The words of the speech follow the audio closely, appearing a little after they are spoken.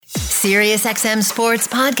SiriusXM Sports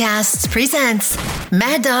Podcasts presents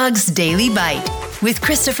Mad Dog's Daily Bite with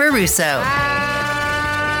Christopher Russo.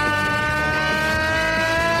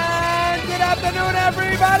 Good afternoon,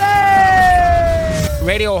 everybody!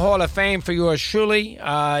 Radio Hall of Fame for yours truly.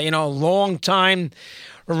 Long time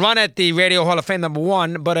run at the Radio Hall of Fame, number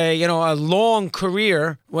one, but a long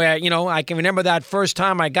career where, I can remember that first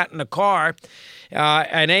time I got in the car,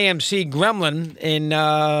 an AMC Gremlin in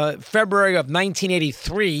February of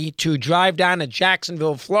 1983 to drive down to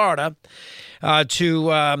Jacksonville, Florida,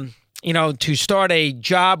 to start a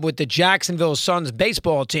job with the Jacksonville Suns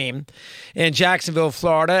baseball team in Jacksonville,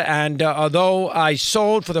 Florida. And although I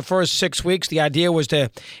sold for the first 6 weeks, the idea was to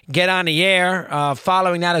get on the air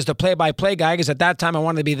following that as the play-by-play guy, because at that time I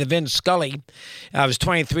wanted to be the Vin Scully. I was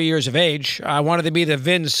 23 years of age. I wanted to be the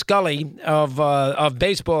Vin Scully of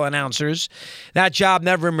baseball announcers. That job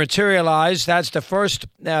never materialized. That's the first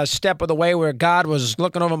step of the way where God was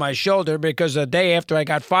looking over my shoulder, because the day after I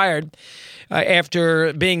got fired,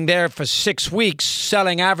 after being there for 6 weeks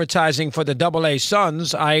selling advertising for the AA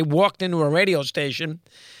Suns, I walked into a radio station.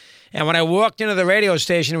 And when I walked into the radio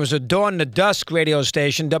station, it was a Dawn to Dusk radio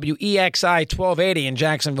station, WEXI 1280 in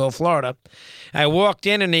Jacksonville, Florida. I walked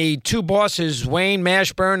in, and the two bosses, Wayne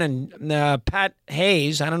Mashburn and Pat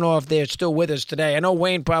Hayes, I don't know if they're still with us today. I know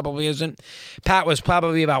Wayne probably isn't. Pat was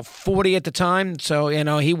probably about 40 at the time, so,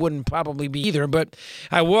 he wouldn't probably be either. But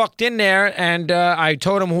I walked in there, and I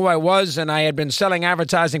told him who I was, and I had been selling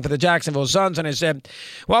advertising for the Jacksonville Suns, and I said,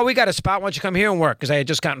 well, we got a spot. Why don't you come here and work? Because I had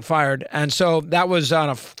just gotten fired. And so that was on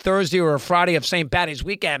a Thursday or a Friday of St. Patty's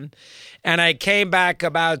weekend, and I came back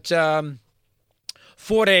about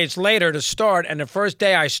 4 days later to start, and the first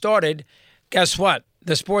day I started, guess what?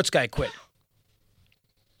 The sports guy quit.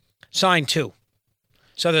 Signed two.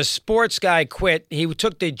 So the sports guy quit. He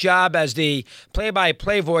took the job as the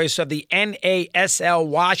play-by-play voice of the NASL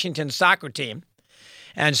Washington soccer team.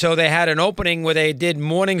 And so they had an opening where they did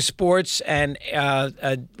morning sports and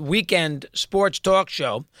a weekend sports talk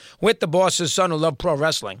show with the boss's son who loved pro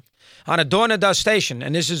wrestling on a Dawn to Dusk station,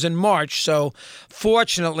 and this is in March. So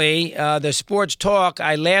fortunately, the sports talk,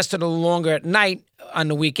 I lasted a little longer at night on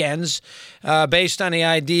the weekends, based on the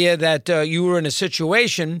idea that you were in a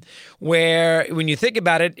situation where, when you think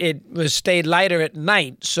about it, it was stayed lighter at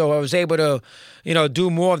night. So I was able to, do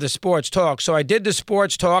more of the sports talk. So I did the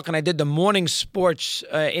sports talk, and I did the morning sports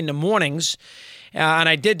in the mornings. And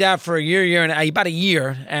I did that for about a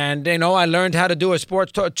year. And, I learned how to do a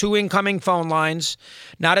sports talk, 2 incoming phone lines,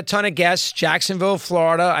 not a ton of guests, Jacksonville,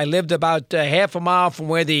 Florida. I lived about half a mile from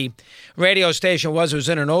where the radio station was. It was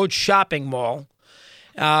in an old shopping mall.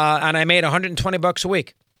 And I made $120 a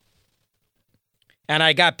week. And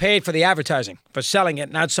I got paid for the advertising, for selling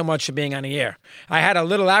it, not so much for being on the air. I had a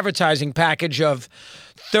little advertising package of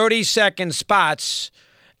 30-second spots.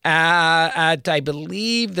 At, I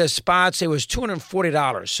believe, the spots, it was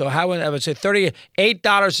 $240. So I would say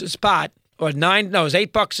 $38 a spot, or it was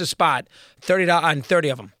 $8 a spot, $30 on 30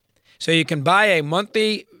 of them. So you can buy a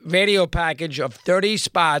monthly radio package of 30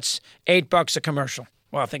 spots, $8 a commercial.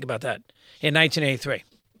 Well, think about that. In 1983.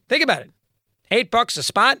 Think about it. $8 a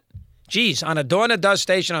spot? Geez, on a Dawn to Dusk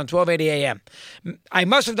station on 1280 AM. I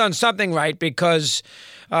must have done something right, because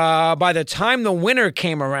by the time the winter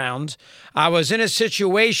came around, I was in a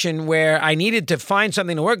situation where I needed to find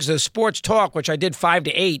something to work. Because the sports talk, which I did 5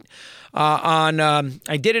 to 8,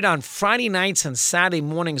 I did it on Friday nights and Saturday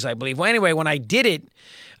mornings, I believe. Well, anyway, when I did it,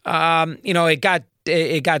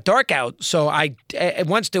 it got dark out. So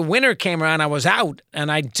once the winter came around, I was out,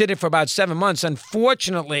 and I did it for about 7 months.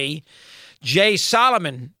 Unfortunately, Jay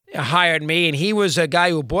Solomon hired me, and he was a guy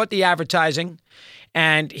who bought the advertising,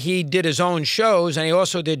 and he did his own shows, and he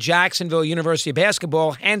also did Jacksonville University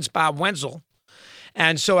basketball, hence Bob Wenzel.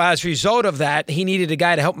 And so as a result of that, he needed a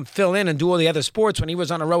guy to help him fill in and do all the other sports when he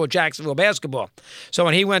was on the road with Jacksonville basketball. So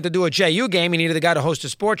when he went to do a JU game, he needed a guy to host a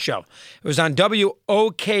sports show. It was on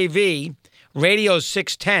WOKV, Radio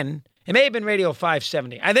 610. It may have been Radio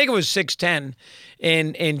 570. I think it was 610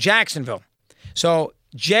 in Jacksonville. So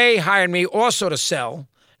Jay hired me also to sell,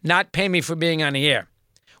 not pay me for being on the air.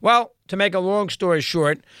 Well, to make a long story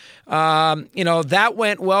short, that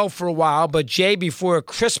went well for a while, but Jay, before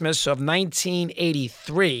Christmas of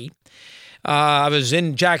 1983, I was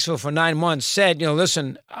in Jacksonville for 9 months, said,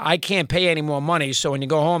 listen, I can't pay any more money, so when you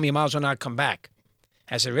go home, you might as well not come back.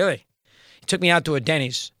 I said, really? He took me out to a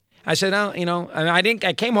Denny's. I said, no,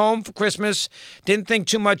 I came home for Christmas, didn't think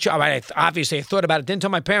too much. Obviously, I thought about it, didn't tell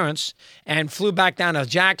my parents, and flew back down to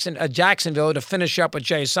Jacksonville to finish up with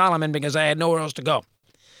Jay Solomon because I had nowhere else to go.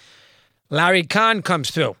 Larry Kahn comes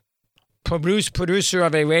through, producer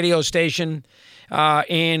of a radio station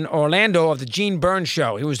in Orlando of the Gene Burns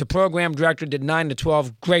Show. He was the program director, did 9 to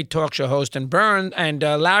 12, great talk show host. And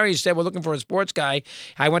Larry said, we're looking for a sports guy.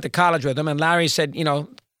 I went to college with him, and Larry said,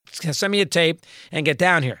 send me a tape and get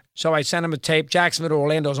down here. So I sent him a tape. Jacksonville to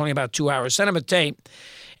Orlando is only about 2 hours. Sent him a tape,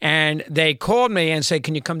 and they called me and said,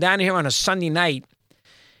 can you come down here on a Sunday night?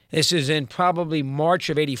 This is in probably March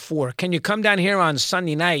of '84. Can you come down here on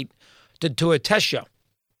Sunday night to a test show?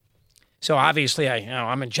 So obviously,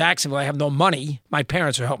 I'm in Jacksonville. I have no money. My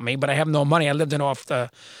parents are helping me, but I have no money. I lived off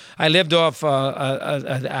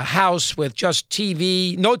a house with just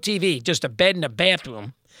TV, no TV, just a bed and a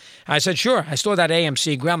bathroom. I said, sure. I still had that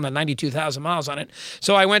AMC Gremlin, 92,000 miles on it.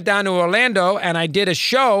 So I went down to Orlando, and I did a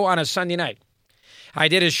show on a Sunday night. I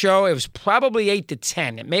did a show. It was probably 8 to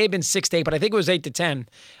 10. It may have been 6 to 8, but I think it was 8 to 10.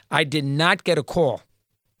 I did not get a call.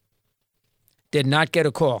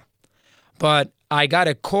 But I got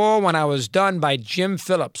a call when I was done by Jim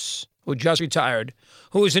Phillips, who just retired,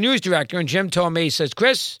 who was the news director. And Jim told me, he says,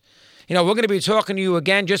 Chris, we're going to be talking to you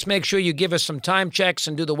again. Just make sure you give us some time checks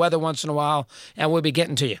and do the weather once in a while, and we'll be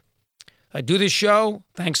getting to you. I do the show,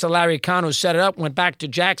 thanks to Larry Kahn, who set it up, went back to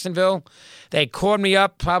Jacksonville. They called me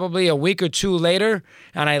up probably a week or two later,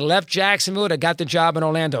 and I left Jacksonville and got the job in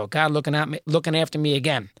Orlando. God looking after me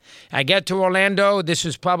again. I get to Orlando. This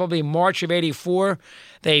was probably March of '84.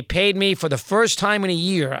 They paid me for the first time in a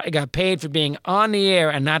year. I got paid for being on the air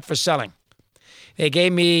and not for selling. They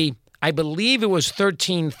gave me, I believe it was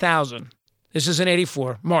 $13,000. This is in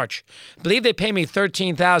 '84, March. I believe they paid me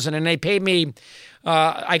 $13,000, and they paid me.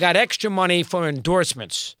 I got extra money for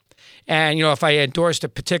endorsements, and if I endorsed a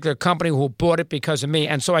particular company who bought it because of me,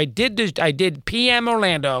 and so I did PM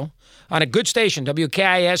Orlando on a good station,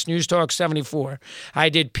 WKIS News Talk 74. I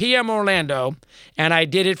did PM Orlando, and I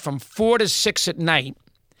did it from 4 to 6 at night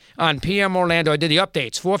on PM Orlando. I did the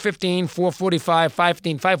updates, 4:15, 4:45,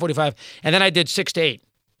 5:15, 5:45, and then I did 6 to 8.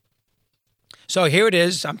 So here it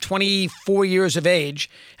is. I'm 24 years of age,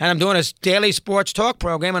 and I'm doing a daily sports talk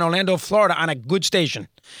program in Orlando, Florida, on a good station.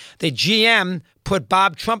 The GM put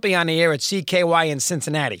Bob Trumpy on the air at CKY in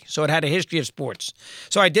Cincinnati, so it had a history of sports.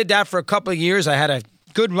 So I did that for a couple of years. I had a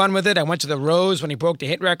good run with it. I went to the Rose when he broke the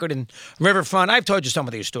hit record in Riverfront. I've told you some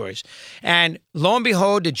of these stories. And lo and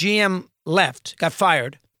behold, the GM left, got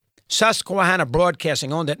fired. Susquehanna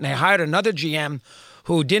Broadcasting owned it, and they hired another GM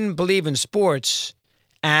who didn't believe in sports,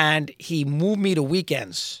 and he moved me to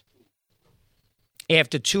weekends.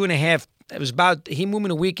 After 2.5, he moved me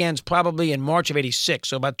to weekends probably in March of '86,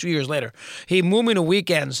 so about 2 years later. He moved me to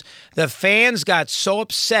weekends. The fans got so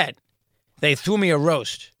upset, they threw me a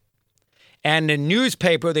roast. And the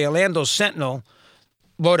newspaper, the Orlando Sentinel,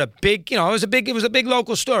 wrote a big, it was a big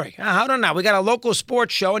local story. I don't know. We got a local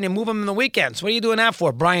sports show, and you move them in the weekends. What are you doing that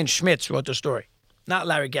for? Brian Schmitz wrote the story. Not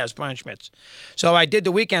Larry Gass, Brian Schmitz. So I did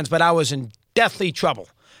the weekends, but I was in deathly trouble.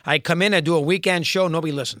 I'd come in and do a weekend show.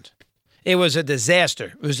 Nobody listened. It was a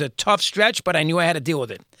disaster. It was a tough stretch, but I knew I had to deal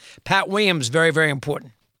with it. Pat Williams, very, very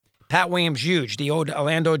important. Pat Williams, huge, the old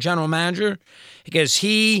Orlando general manager, because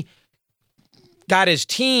he got his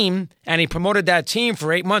team, and he promoted that team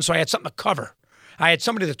for 8 months, so I had something to cover. I had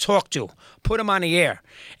somebody to talk to, put him on the air.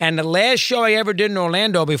 And the last show I ever did in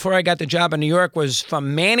Orlando before I got the job in New York was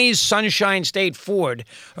from Manny's Sunshine State Ford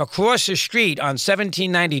across the street on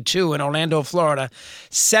 1792 in Orlando, Florida,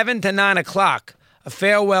 7 to 9 o'clock, a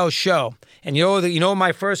farewell show. And you know what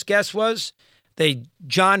my first guest was? The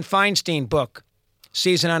John Feinstein book,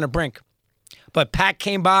 Season on the Brink. But Pat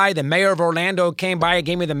came by, the mayor of Orlando came by. He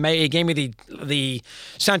gave me the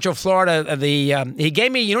Central Florida. He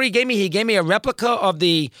gave me a replica of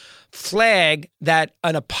the flag that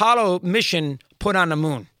an Apollo mission put on the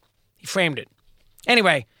moon. He framed it.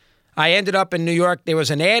 Anyway, I ended up in New York. There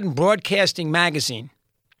was an ad in Broadcasting Magazine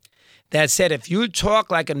that said, if you talk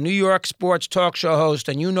like a New York sports talk show host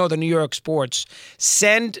and you know the New York sports,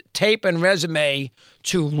 send tape and resume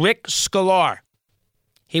to Rick Sklar.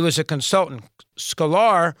 He was a consultant.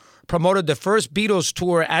 Sklar promoted the first Beatles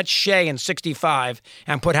tour at Shea in '65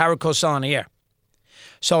 and put Howard Cosell on the air.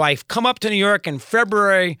 So I come up to New York in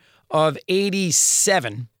February of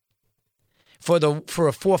 '87 for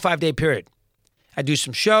a 4 or 5 day period. I do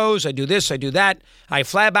some shows, I do this, I do that. I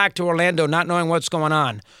fly back to Orlando not knowing what's going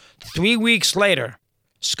on. 3 weeks later,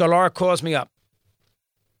 Sklar calls me up.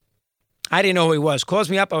 I didn't know who he was. Calls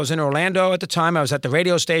me up. I was in Orlando at the time. I was at the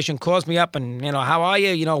radio station. Calls me up and, how are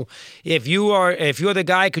you? If you're the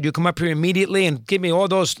guy, could you come up here immediately and give me all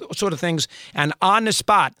those sort of things? And on the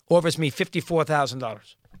spot, offers me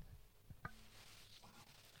 $54,000.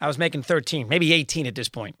 I was making 13, maybe 18 at this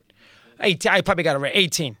point. I probably got it right.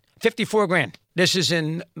 18, 54 grand. This is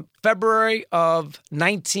in February of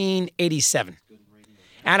 1987.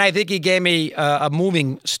 And I think he gave me a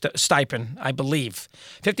moving stipend, I believe.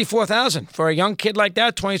 $54,000 for a young kid like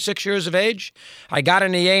that, 26 years of age. I got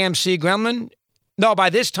in the AMC Gremlin. No,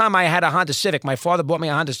 by this time I had a Honda Civic. My father bought me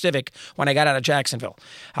a Honda Civic when I got out of Jacksonville.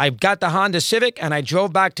 I got the Honda Civic and I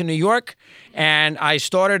drove back to New York, and I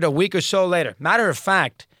started a week or so later. Matter of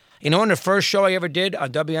fact, you know when the first show I ever did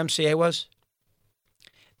on WMCA was?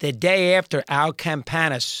 The day after Al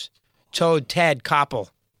Campanis told Ted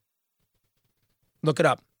Koppel. Look it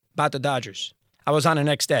up, about the Dodgers. I was on the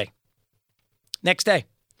next day. Next day.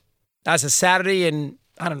 That's a Saturday in,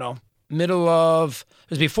 I don't know, it was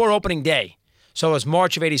before opening day. So it was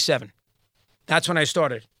March of 87. That's when I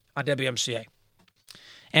started on WMCA.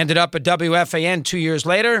 Ended up at WFAN 2 years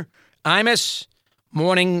later. Imus,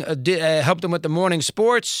 helped him with the morning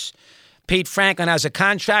sports. Pete Franklin has a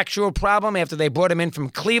contractual problem after they brought him in from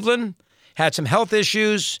Cleveland. Had some health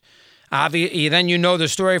issues. Then you know the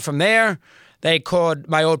story from there. They called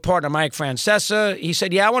my old partner, Mike Francesa. He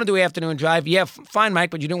said, yeah, I want to do afternoon drive. Yeah, fine,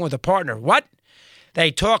 Mike, but you're doing it with a partner. What? They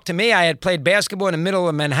talked to me. I had played basketball in the middle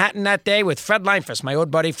of Manhattan that day with Fred Leinfuss, my old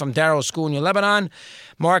buddy from Darrell School in New Lebanon.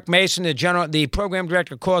 Mark Mason, the program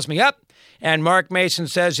director, calls me up, and Mark Mason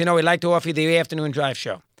says, we'd like to offer you the afternoon drive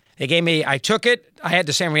show. I took it. I had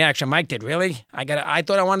the same reaction Mike did. Really? I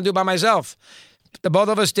thought I wanted to do it by myself. The both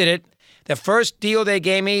of us did it. The first deal they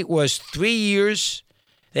gave me was 3 years.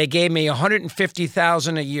 They gave me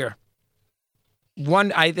 $150,000 a year.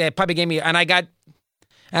 They probably gave me,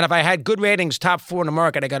 and if I had good ratings, top 4 in the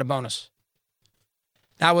market, I got a bonus.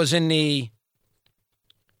 That was in the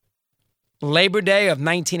Labor Day of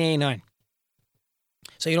 1989.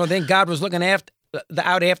 So you don't think God was looking out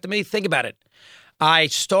after me? Think about it. I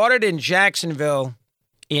started in Jacksonville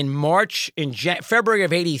in February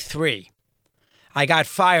of 83. I got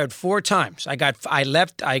fired 4 times. I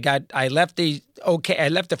left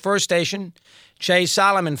the first station. Jay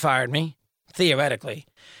Solomon fired me, theoretically.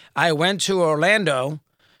 I went to Orlando.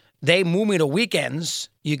 They moved me to weekends.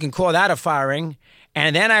 You can call that a firing.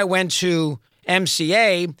 And then I went to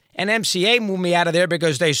MCA, and MCA moved me out of there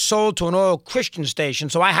because they sold to an all Christian station.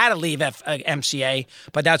 So I had to leave MCA,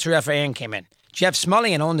 but that's where FAN came in. Jeff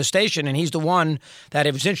Smullian owned the station, and he's the one that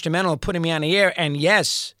was instrumental in putting me on the air. And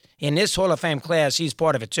yes, in this Hall of Fame class, he's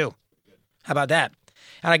part of it too. How about that?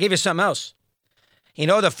 And I'll give you something else.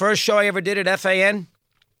 The first show I ever did at FAN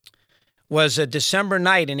was a December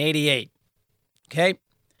night in 88. Okay?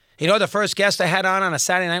 The first guest I had on a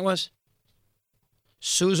Saturday night was?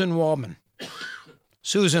 Susan Waldman.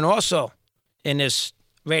 Susan also in this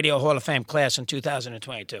Radio Hall of Fame class in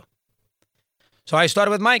 2022. So I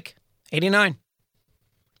started with Mike, 89.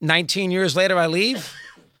 19 years later, I leave.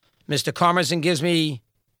 Mr. Carmazin gives me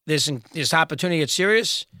this opportunity at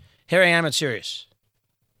Sirius. Here I am at Sirius.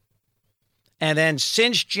 And then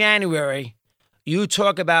since January, you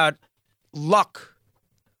talk about luck.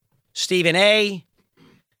 Stephen A.,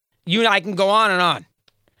 I can go on and on.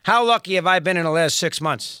 How lucky have I been in the last 6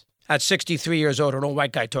 months at 63 years old, an old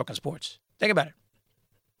white guy talking sports? Think about it.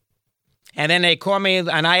 And then they call me,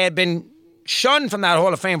 and I had been shunned from that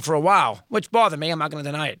Hall of Fame for a while, which bothered me. I'm not going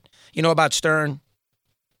to deny it. You know about Stern?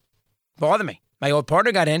 Bothered me. My old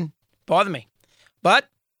partner got in. Bothered me. But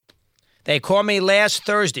they called me last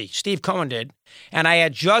Thursday. Steve Cohen did. And I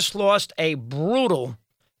had just lost a brutal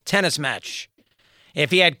tennis match.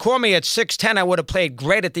 If he had called me at 6:10, I would have played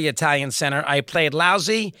great at the Italian Center. I played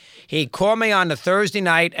lousy. He called me on the Thursday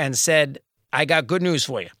night and said, I got good news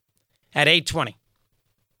for you at 8:20.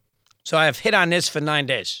 So I've hit on this for 9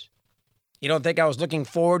 days. You don't think I was looking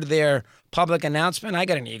forward to their public announcement? I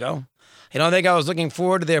got an ego. You don't think I was looking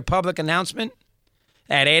forward to their public announcement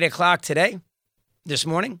at 8 o'clock this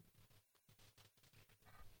morning?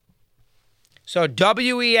 So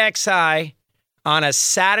WEXI on a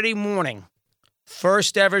Saturday morning,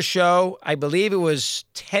 first ever show, I believe it was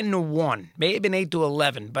 10-1, may have been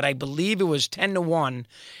 8-11, but I believe it was 10-1,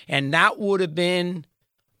 and that would have been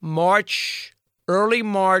late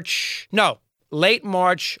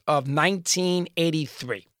March of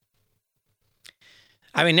 1983.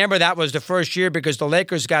 I remember that was the first year because the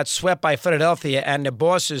Lakers got swept by Philadelphia, and the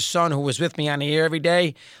boss's son, who was with me on the air every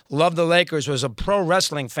day, loved the Lakers, was a pro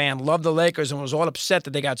wrestling fan, loved the Lakers, and was all upset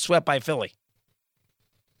that they got swept by Philly.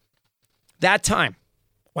 That time,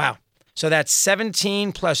 wow. So that's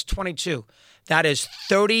 17 plus 22. That is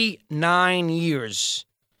 39 years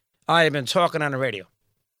I have been talking on the radio.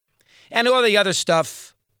 And all the other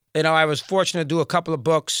stuff, I was fortunate to do a couple of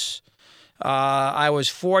books. I was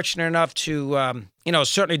fortunate enough to,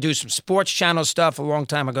 certainly do some sports channel stuff a long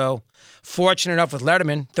time ago. Fortunate enough with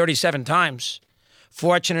Letterman 37 times.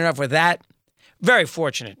 Fortunate enough with that. Very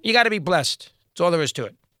fortunate. You got to be blessed. That's all there is to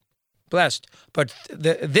it. blessed. But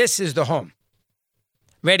this is the home.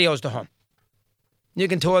 Radio is the home. You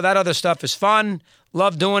can tour. That other stuff is fun.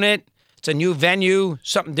 Love doing it. It's a new venue,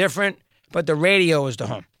 something different. But the radio is the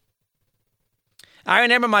home. I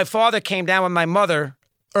remember my father came down with my mother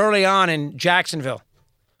early on in Jacksonville.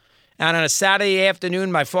 And on a Saturday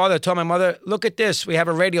afternoon, my father told my mother, look at this. We have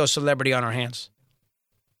a radio celebrity on our hands.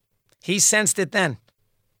 He sensed it then.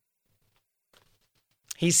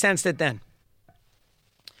 He sensed it then.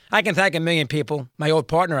 I can thank a million people. My old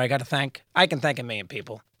partner I got to thank. I can thank a million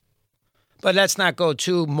people. But let's not go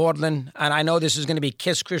too maudlin. And I know this is going to be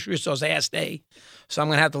Kiss Chris Russo's ass day, so I'm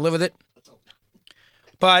going to have to live with it.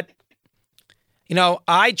 But, you know,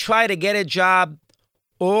 I try to get a job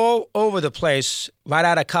all over the place right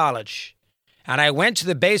out of college. And I went to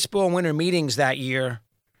the baseball winter meetings that year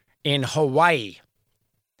in Hawaii,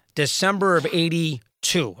 December of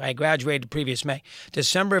 82. I graduated the previous May,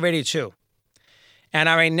 December of 82. And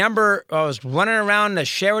I remember I was running around the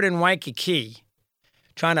Sheraton Waikiki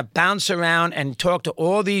trying to bounce around and talk to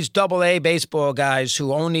all these AA baseball guys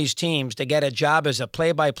who own these teams to get a job as a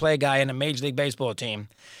play-by-play guy in a Major League Baseball team.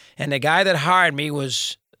 And the guy that hired me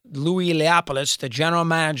was Louis Leopolis, the general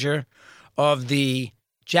manager of the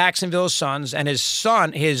Jacksonville Suns, and his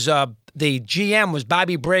son, the GM was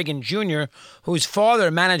Bobby Bragan Jr., whose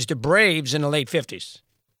father managed the Braves in the late 50s.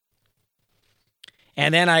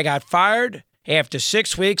 And then I got fired after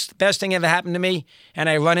 6 weeks, the best thing ever happened to me, and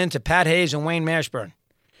I run into Pat Hayes and Wayne Mashburn.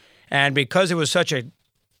 And because it was such a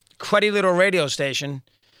cruddy little radio station,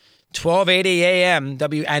 1280 AM,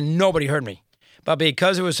 and nobody heard me. But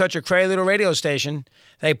because it was such a cruddy little radio station,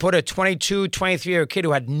 they put a 22, 23-year kid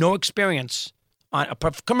who had no experience, on a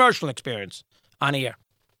commercial experience, on the air.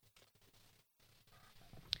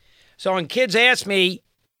 So when kids ask me,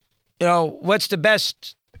 you know, what's the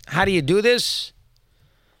best, how do you do this?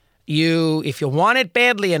 If you want it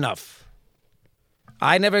badly enough.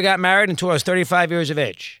 I never got married until I was 35 years of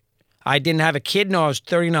age. I didn't have a kid until I was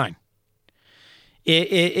 39.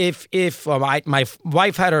 My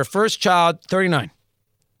wife had her first child, 39.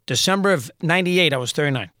 December of 98, I was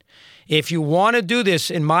 39. If you want to do this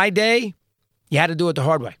in my day, you had to do it the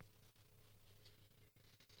hard way.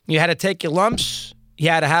 You had to take your lumps, you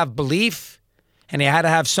had to have belief, and you had to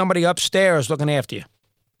have somebody upstairs looking after you.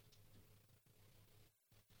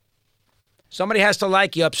 Somebody has to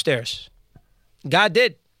like you upstairs. God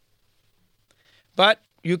did. But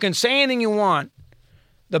you can say anything you want.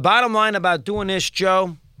 The bottom line about doing this,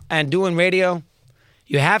 Joe, and doing radio,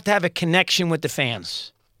 you have to have a connection with the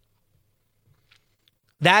fans.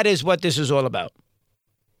 That is what this is all about.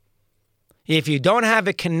 If you don't have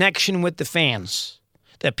a connection with the fans,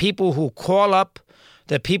 the people who call up,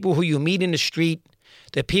 the people who you meet in the street,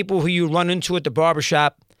 the people who you run into at the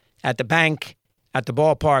barbershop, at the bank, at the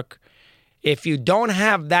ballpark, if you don't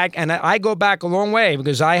have that, and I go back a long way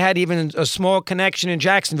because I had even a small connection in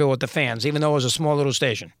Jacksonville with the fans, even though it was a small little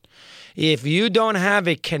station. If you don't have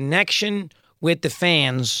a connection with the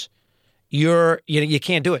fans, you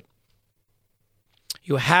can't do it.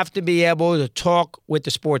 You have to be able to talk with the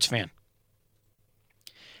sports fan.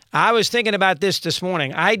 I was thinking about this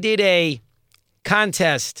morning. I did a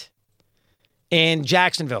contest in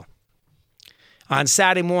Jacksonville on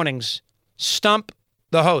Saturday mornings, stump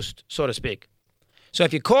the host, so to speak. So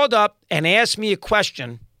if you called up and asked me a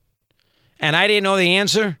question and I didn't know the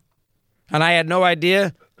answer and I had no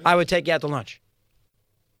idea, I would take you out to lunch.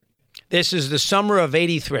 This is the summer of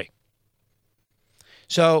 83.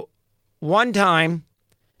 So one time,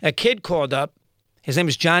 a kid called up. His name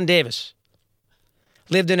is John Davis.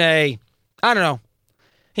 Lived in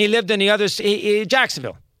he lived in the other,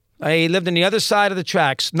 Jacksonville. He lived in the other side of the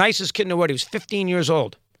tracks. Nicest kid in the world. He was 15 years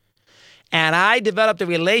old. And I developed a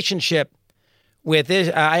relationship with this.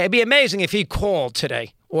 It'd be amazing if he called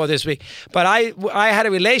today or this week. But I had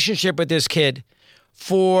a relationship with this kid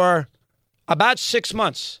for about 6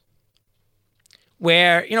 months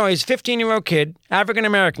where, he's a 15-year-old kid,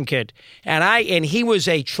 African-American kid. And he was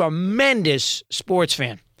a tremendous sports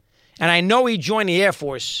fan. And I know he joined the Air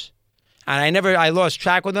Force. And I lost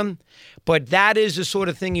track with him. But that is the sort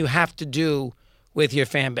of thing you have to do with your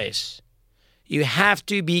fan base. You have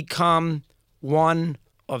to become one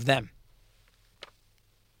of them.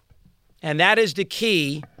 And that is the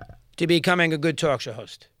key to becoming a good talk show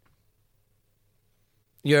host.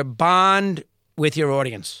 Your bond with your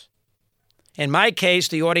audience. In my case,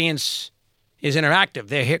 the audience is interactive.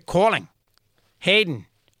 They're here calling. Hayden,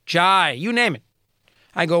 Jai, you name it.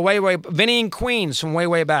 I go way, Vinny and Queens from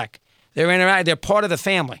way back. They're interactive. They're part of the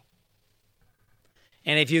family.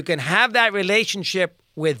 And if you can have that relationship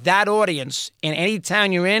with that audience in any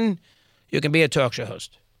town you're in, you can be a talk show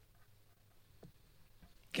host.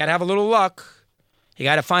 You got to have a little luck. You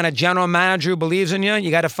got to find a general manager who believes in you.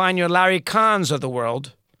 You got to find your Larry Kahns of the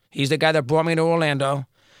world. He's the guy that brought me to Orlando.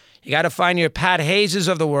 You got to find your Pat Hayeses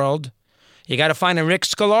of the world. You got to find the Rick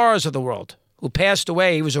Scalars of the world, who passed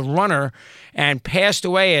away. He was a runner and passed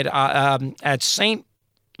away at St.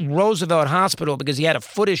 Roosevelt Hospital because he had a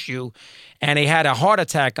foot issue and he had a heart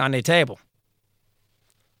attack on the table.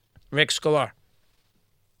 Rick Scalar.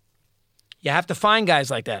 You have to find guys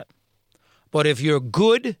like that. But if you're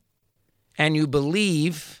good and you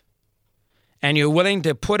believe and you're willing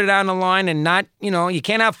to put it on the line and not, you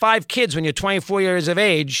can't have 5 kids when you're 24 years of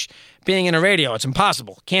age being in a radio. It's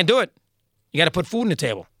impossible. Can't do it. You got to put food on the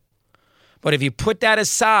table. But if you put that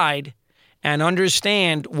aside and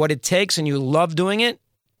understand what it takes and you love doing it,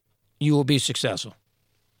 you will be successful.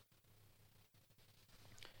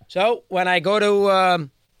 So when I go to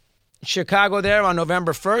Chicago there on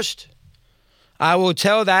November 1st, I will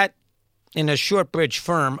tell that in a short bridge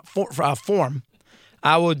form,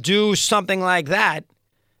 I will do something like that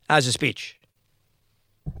as a speech.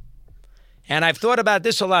 And I've thought about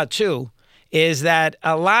this a lot too, is that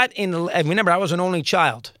a lot remember, I was an only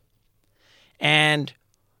child. And,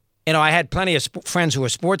 I had plenty of friends who were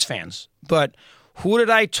sports fans. But who did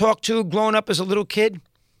I talk to growing up as a little kid?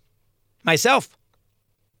 Myself.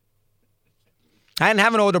 I didn't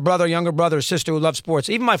have an older brother, younger brother, or sister who loved sports.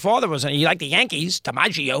 Even my father wasn't. He liked the Yankees,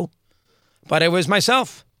 DiMaggio. But it was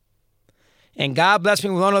myself. And God blessed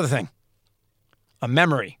me with one other thing. A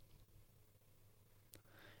memory.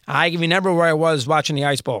 I remember where I was watching the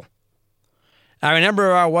Ice Bowl. I remember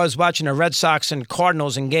where I was watching the Red Sox and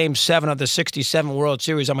Cardinals in Game 7 of the 67 World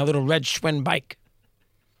Series on my little red Schwinn bike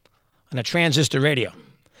on a transistor radio.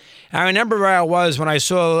 I remember where I was when I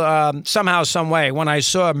saw, somehow, some way, when I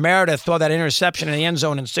saw Meredith throw that interception in the end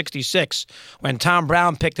zone in 66 when Tom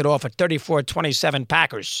Brown picked it off at 34-27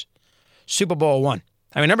 Packers. Super Bowl I.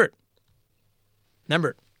 I remember it.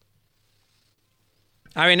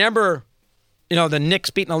 I remember, the Knicks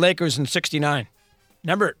beating the Lakers in 69.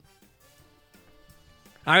 Remember it.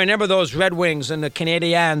 I remember those Red Wings and the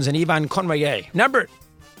Canadiens and Yvan Conroyer. Remember it.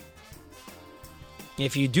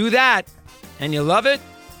 If you do that and you love it,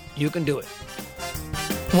 you can do it.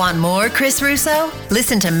 Want more Chris Russo?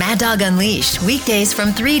 Listen to Mad Dog Unleashed weekdays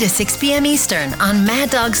from 3 to 6 p.m. Eastern on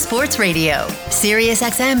Mad Dog Sports Radio, Sirius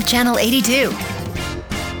XM Channel 82.